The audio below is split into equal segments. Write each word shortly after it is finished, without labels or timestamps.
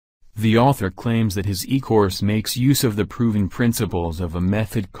The author claims that his e-course makes use of the proven principles of a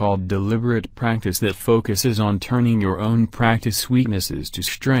method called deliberate practice that focuses on turning your own practice weaknesses to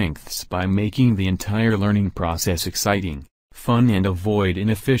strengths by making the entire learning process exciting, fun, and avoid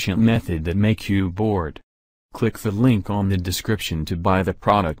inefficient methods that make you bored. Click the link on the description to buy the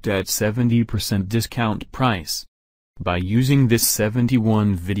product at 70% discount price. By using this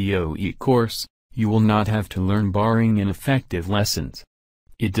 71 video e-course, you will not have to learn boring ineffective lessons.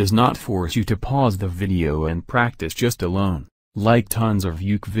 It does not force you to pause the video and practice just alone, like tons of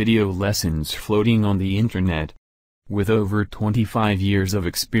uke video lessons floating on the internet. With over 25 years of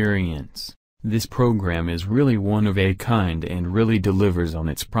experience, this program is really one of a kind and really delivers on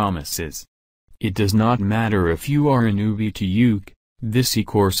its promises. It does not matter if you are a newbie to uke, this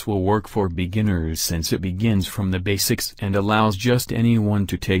e-course will work for beginners since it begins from the basics and allows just anyone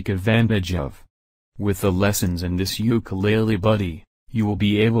to take advantage of. With the lessons in this ukulele buddy, you will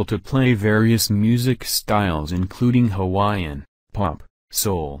be able to play various music styles including Hawaiian, pop,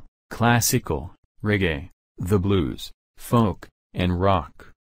 soul, classical, reggae, the blues, folk, and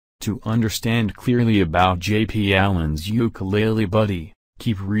rock. To understand clearly about J.P. Allen's Ukulele Buddy,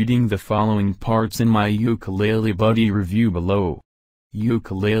 keep reading the following parts in my Ukulele Buddy review below.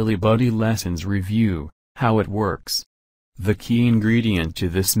 Ukulele Buddy Lessons Review, How it works. The key ingredient to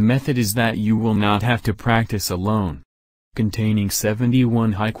this method is that you will not have to practice alone. Containing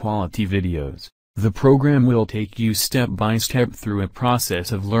 71 high-quality videos, the program will take you step by step through a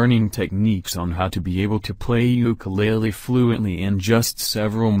process of learning techniques on how to be able to play ukulele fluently in just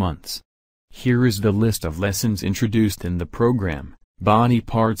several months. Here is the list of lessons introduced in the program, body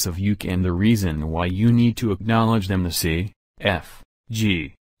parts of uke and the reason why you need to acknowledge them: the C, F,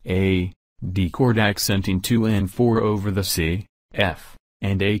 G, A, D chord accenting 2 and 4 over the C, F,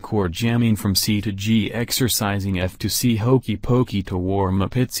 and A chord jamming from C to G, exercising F to C, hokey pokey to warm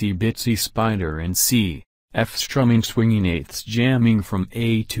up Itsy bitsy spider, and C, F strumming swinging eighths jamming from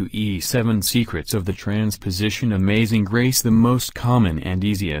A to E. 7 secrets of the transposition, amazing grace, the most common and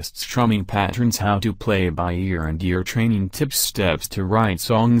easiest strumming patterns, how to play by ear and ear training tips, steps to write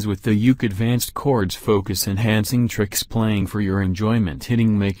songs with the uke, advanced chords, focus enhancing tricks, playing for your enjoyment,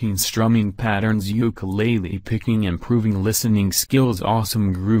 hitting, making strumming patterns, ukulele picking, improving listening skills,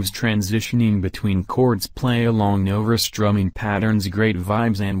 awesome grooves, transitioning between chords, play along over strumming patterns, great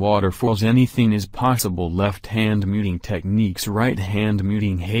vibes and waterfalls, anything is possible, left hand muting techniques, right hand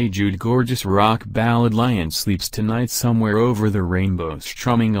muting, Hey Jude, gorgeous rock ballad, Lion Sleeps Tonight, Somewhere Over the Rainbow,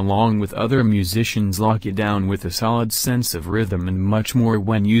 strumming along with other musicians, lock it down with a solid sense of rhythm, and much more.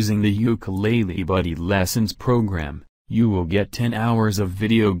 When using the Ukulele Buddy Lessons program, you will get 10 hours of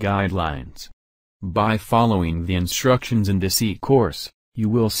video guidelines. By following the instructions in this e-course, you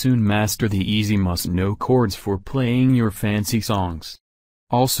will soon master the easy must-know chords for playing your fancy songs.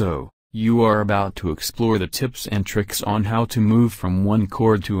 Also, you are about to explore the tips and tricks on how to move from one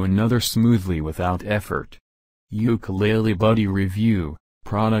chord to another smoothly without effort. Ukulele Buddy Review,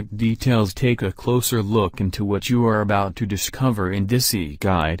 Product Details. Take a closer look into what you are about to discover in this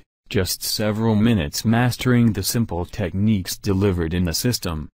e-guide. Just several minutes mastering the simple techniques delivered in the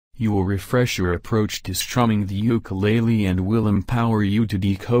system, you will refresh your approach to strumming the ukulele and will empower you to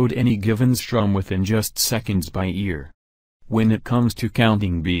decode any given strum within just seconds by ear. When it comes to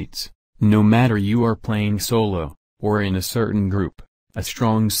counting beats, no matter you are playing solo, or in a certain group, a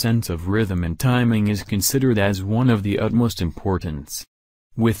strong sense of rhythm and timing is considered as one of the utmost importance.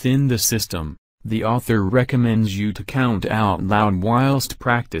 Within the system, the author recommends you to count out loud whilst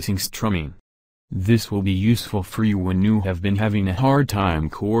practicing strumming. This will be useful for you when you have been having a hard time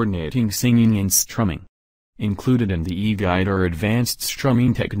coordinating singing and strumming. Included in the e-guide are advanced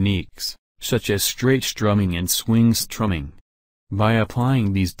strumming techniques, such as straight strumming and swing strumming. By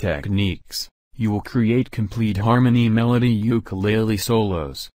applying these techniques, you will create complete harmony melody ukulele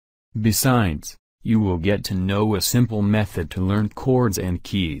solos. Besides, you will get to know a simple method to learn chords and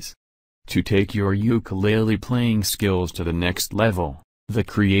keys. To take your ukulele playing skills to the next level, the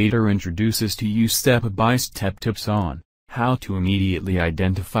creator introduces to you step-by-step tips on how to immediately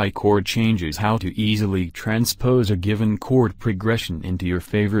identify chord changes, how to easily transpose a given chord progression into your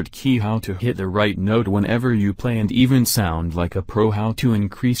favorite key, how to hit the right note whenever you play and even sound like a pro, how to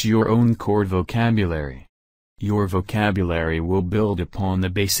increase your own chord vocabulary. Your vocabulary will build upon the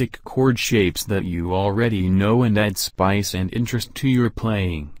basic chord shapes that you already know and add spice and interest to your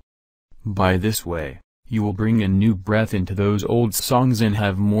playing. By this way, you will bring a new breath into those old songs and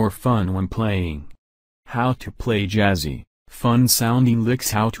have more fun when playing. How to play jazzy, fun-sounding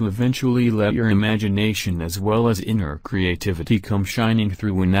licks, how to eventually let your imagination as well as inner creativity come shining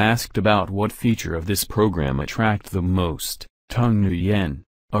through. When asked about what feature of this program attracted the most, Tung Nguyen,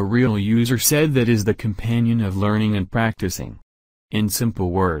 A real user said that is the companion of learning and practicing. In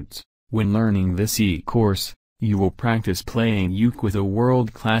simple words, when learning this e-course, you will practice playing uke with a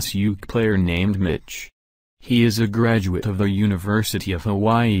world-class uke player named Mitch. He is a graduate of the University of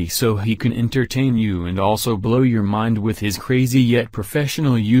Hawaii, so he can entertain you and also blow your mind with his crazy yet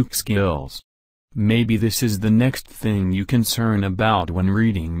professional uke skills. Maybe this is the next thing you concern about when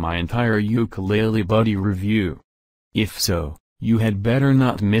reading my entire Ukulele Buddy review. If so, you had better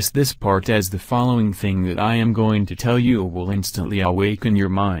not miss this part, as the following thing that I am going to tell you will instantly awaken your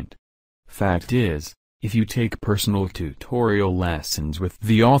mind. Fact is, if you take personal tutorial lessons with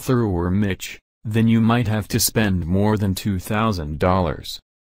the author or Mitch, then you might have to spend more than $2,000.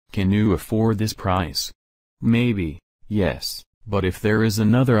 Can you afford this price? Maybe, yes, but if there is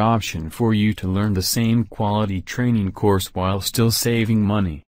another option for you to learn the same quality training course while still saving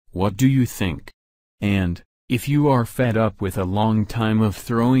money, what do you think? And, if you are fed up with a long time of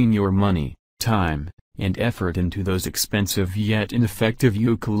throwing your money, time, and effort into those expensive yet ineffective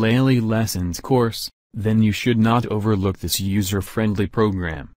ukulele lessons course, then you should not overlook this user-friendly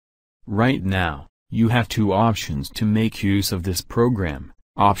program. Right now, you have two options to make use of this program.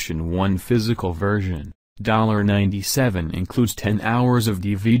 Option 1, physical version, $97, includes 10 hours of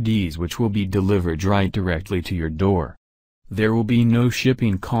DVDs which will be delivered right directly to your door. There will be no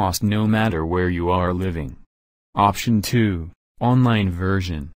shipping cost no matter where you are living. Option 2, online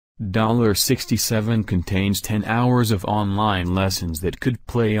version, $67, contains 10 hours of online lessons that could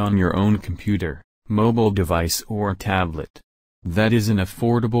play on your own computer, mobile device or tablet. That is an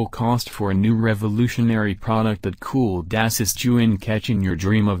affordable cost for a new revolutionary product that could assist you in catching your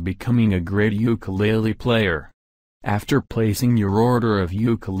dream of becoming a great ukulele player. After placing your order of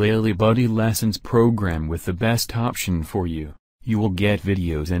Ukulele Buddy lessons program with the best option for you, you will get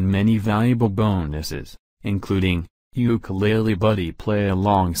videos and many valuable bonuses, including Ukulele Buddy Play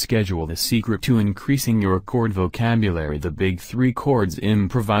Along Schedule, the secret to increasing your chord vocabulary, the big 3 chords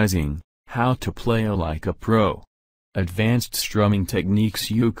improvising, how to play like a pro. Advanced Strumming Techniques,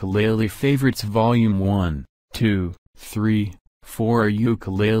 Ukulele Favorites Volume 1, 2, 3, 4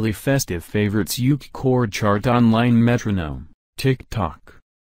 Ukulele Festive Favorites, Uke Chord Chart, Online Metronome, TikTok.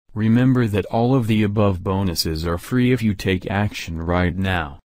 Remember that all of the above bonuses are free if you take action right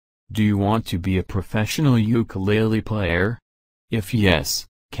now. Do you want to be a professional ukulele player? If yes,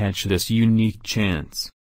 catch this unique chance.